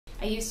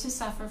I used to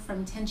suffer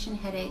from tension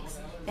headaches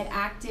that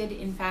acted,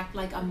 in fact,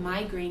 like a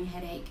migraine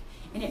headache,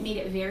 and it made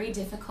it very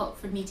difficult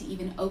for me to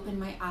even open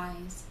my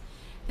eyes.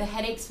 The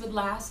headaches would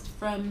last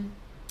from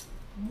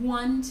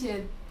 1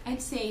 to,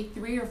 I'd say,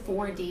 3 or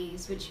 4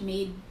 days, which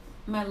made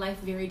my life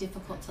very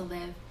difficult to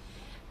live.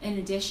 In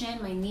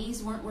addition, my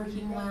knees weren't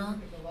working well,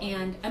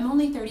 and I'm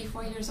only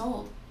 34 years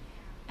old.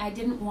 I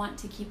didn't want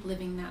to keep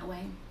living that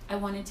way. I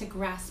wanted to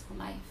grasp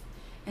life.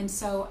 And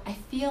so I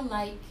feel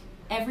like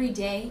every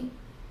day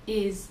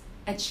is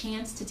a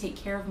chance to take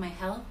care of my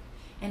health,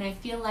 and I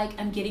feel like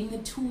I'm getting the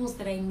tools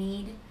that I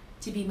need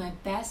to be my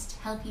best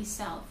healthy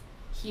self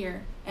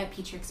here at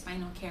Petrick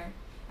Spinal Care.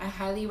 I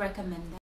highly recommend that.